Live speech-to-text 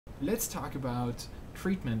Let's talk about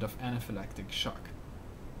treatment of anaphylactic shock.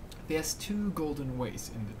 There's two golden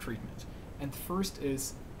ways in the treatment, and the first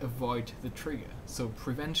is avoid the trigger, so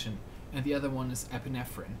prevention, and the other one is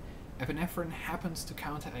epinephrine. Epinephrine happens to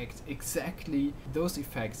counteract exactly those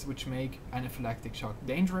effects which make anaphylactic shock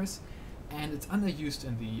dangerous, and it's underused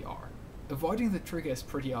in the ER. Avoiding the trigger is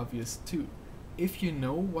pretty obvious too. If you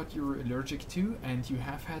know what you're allergic to and you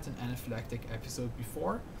have had an anaphylactic episode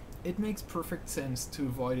before, it makes perfect sense to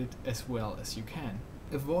avoid it as well as you can.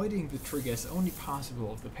 Avoiding the trigger is only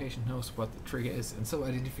possible if the patient knows what the trigger is, and so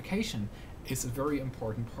identification is a very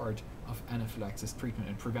important part of anaphylaxis treatment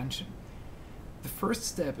and prevention. The first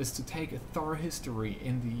step is to take a thorough history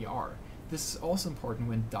in the ER. This is also important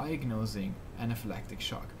when diagnosing anaphylactic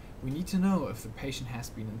shock. We need to know if the patient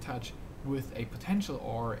has been in touch with a potential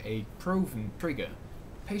or a proven trigger.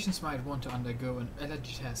 Patients might want to undergo an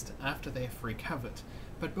allergy test after they have recovered,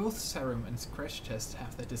 but both serum and scratch tests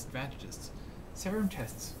have their disadvantages. Serum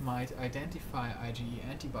tests might identify IgE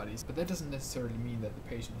antibodies, but that doesn't necessarily mean that the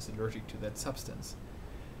patient is allergic to that substance.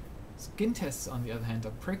 Skin tests, on the other hand,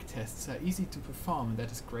 or prick tests, are easy to perform, and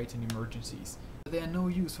that is great in emergencies. But they are no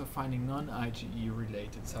use for finding non-IgE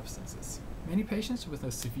related substances. Many patients with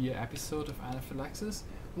a severe episode of anaphylaxis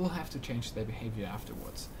will have to change their behavior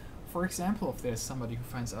afterwards. For example, if there's somebody who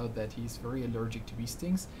finds out that he's very allergic to bee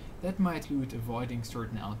stings, that might include avoiding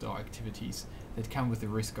certain outdoor activities that come with the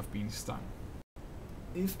risk of being stung.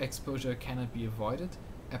 If exposure cannot be avoided,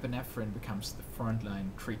 epinephrine becomes the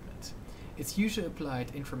frontline treatment. It's usually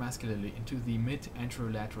applied intramuscularly into the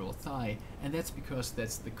mid-anterolateral thigh, and that's because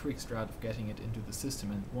that's the quickest route of getting it into the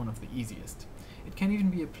system and one of the easiest. It can even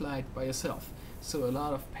be applied by yourself, so a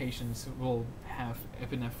lot of patients will have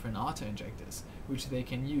epinephrine auto-injectors, which they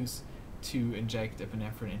can use to inject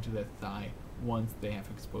epinephrine into their thigh once they have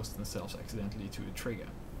exposed themselves accidentally to a trigger.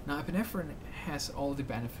 Now, epinephrine has all the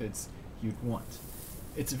benefits you'd want.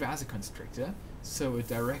 It's a vasoconstrictor, so it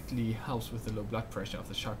directly helps with the low blood pressure of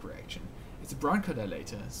the shock reaction. It's a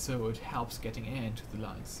bronchodilator, so it helps getting air into the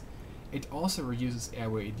lungs. It also reduces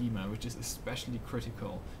airway edema, which is especially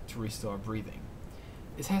critical to restore breathing.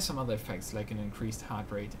 It has some other effects like an increased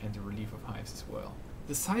heart rate and the relief of hives as well.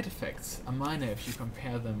 The side effects are minor if you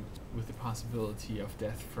compare them with the possibility of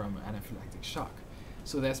death from anaphylactic shock.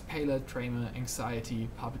 So there's pallor, tremor, anxiety,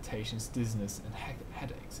 palpitations, dizziness, and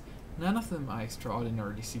headaches. None of them are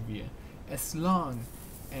extraordinarily severe, as long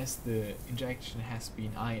as the injection has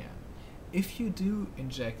been IM. If you do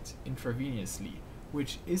inject intravenously,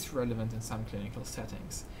 which is relevant in some clinical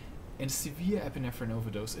settings, and severe epinephrine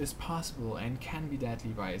overdose is possible and can be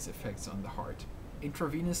deadly by its effects on the heart.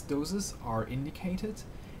 Intravenous doses are indicated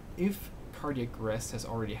if cardiac arrest has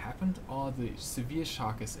already happened or the severe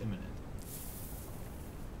shock is imminent.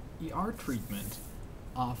 ER treatment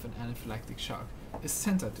of an anaphylactic shock is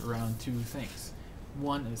centered around two things.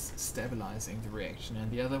 One is stabilizing the reaction and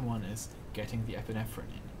the other one is getting the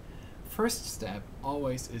epinephrine in. First step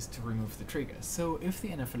always is to remove the trigger. So if the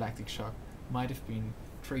anaphylactic shock might have been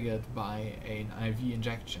triggered by an IV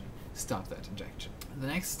injection, stop that injection. The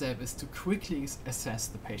next step is to quickly assess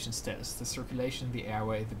the patient's status, the circulation, the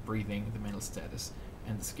airway, the breathing, the mental status,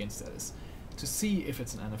 and the skin status, to see if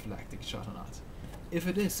it's an anaphylactic shock or not. If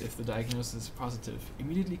it is, if the diagnosis is positive,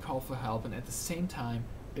 immediately call for help and at the same time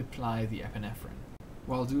apply the epinephrine.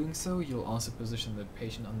 While doing so, you'll also position the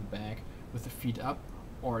patient on the back with the feet up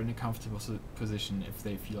or in a comfortable position if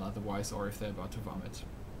they feel otherwise or if they're about to vomit.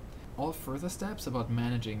 All further steps about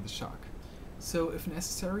managing the shock. So if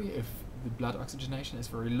necessary, if the blood oxygenation is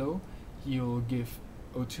very low, you'll give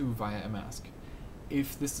O2 via a mask.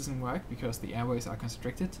 If this doesn't work because the airways are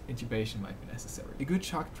constricted, intubation might be necessary. A good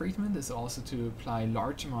shock treatment is also to apply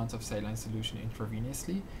large amounts of saline solution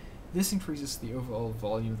intravenously. This increases the overall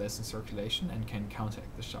volume that's in circulation and can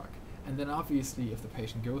counteract the shock. And then obviously if the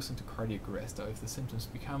patient goes into cardiac arrest or if the symptoms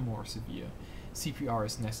become more severe, CPR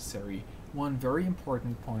is necessary. One very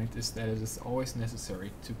important point is that it is always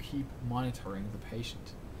necessary to keep monitoring the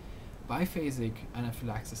patient. Biphasic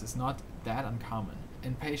anaphylaxis is not that uncommon,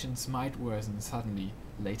 and patients might worsen suddenly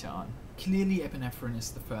later on. Clearly epinephrine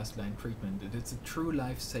is the first line treatment, and it's a true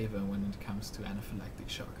lifesaver when it comes to anaphylactic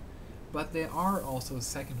shock. But there are also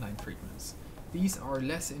second line treatments. These are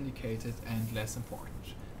less indicated and less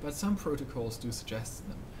important, but some protocols do suggest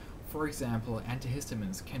them. For example,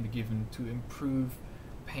 antihistamines can be given to improve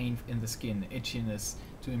pain in the skin, itchiness,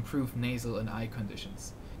 to improve nasal and eye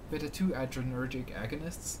conditions. Beta-2 adrenergic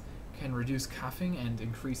agonists can reduce coughing and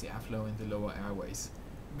increase airflow in the lower airways.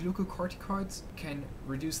 Glucocorticoids can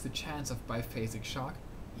reduce the chance of biphasic shock,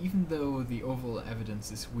 even though the overall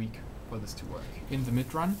evidence is weak for this to work. In the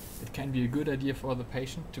mid-run, it can be a good idea for the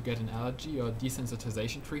patient to get an allergy or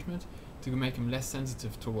desensitization treatment to make him less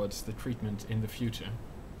sensitive towards the treatment in the future.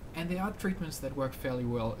 And there are treatments that work fairly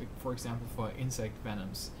well, for example for insect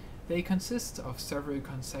venoms. They consist of several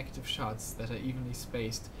consecutive shots that are evenly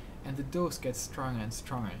spaced, and the dose gets stronger and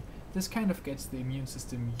stronger. This kind of gets the immune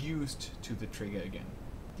system used to the trigger again.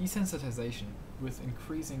 Desensitization with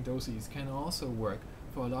increasing doses can also work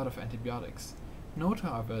for a lot of antibiotics. Note,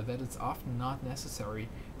 however, that it's often not necessary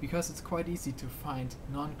because it's quite easy to find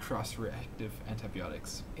non-cross-reactive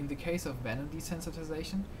antibiotics. In the case of venom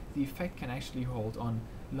desensitization, the effect can actually hold on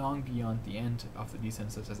long beyond the end of the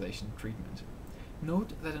desensitization treatment.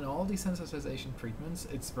 Note that in all desensitization treatments,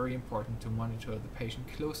 it's very important to monitor the patient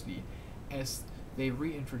closely as they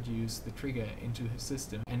reintroduce the trigger into his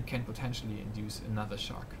system and can potentially induce another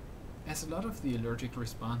shock. As a lot of the allergic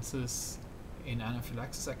responses in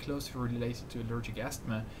anaphylaxis are closely related to allergic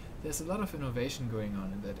asthma, there's a lot of innovation going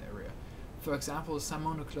on in that area. For example, some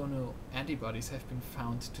monoclonal antibodies have been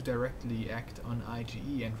found to directly act on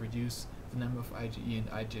IgE and reduce the number of IgE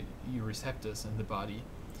and IgE receptors in the body.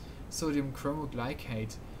 Sodium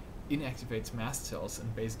chromoglycate inactivates mast cells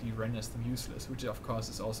and basically renders them useless, which of course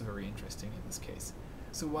is also very interesting in this case.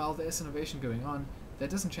 So while there's innovation going on, that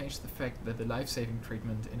doesn't change the fact that the life-saving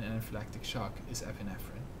treatment in anaphylactic shock is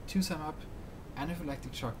epinephrine. To sum up,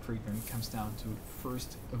 anaphylactic shock treatment comes down to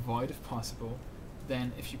first, avoid if possible,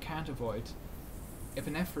 then if you can't avoid,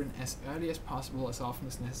 epinephrine as early as possible, as often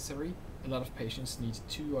as necessary. A lot of patients need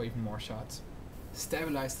 2 or even more shots.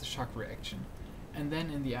 Stabilize the shock reaction. And then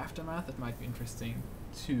in the aftermath, it might be interesting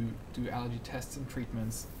to do allergy tests and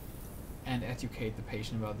treatments and educate the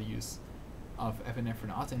patient about the use of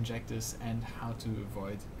epinephrine auto-injectors and how to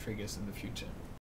avoid triggers in the future.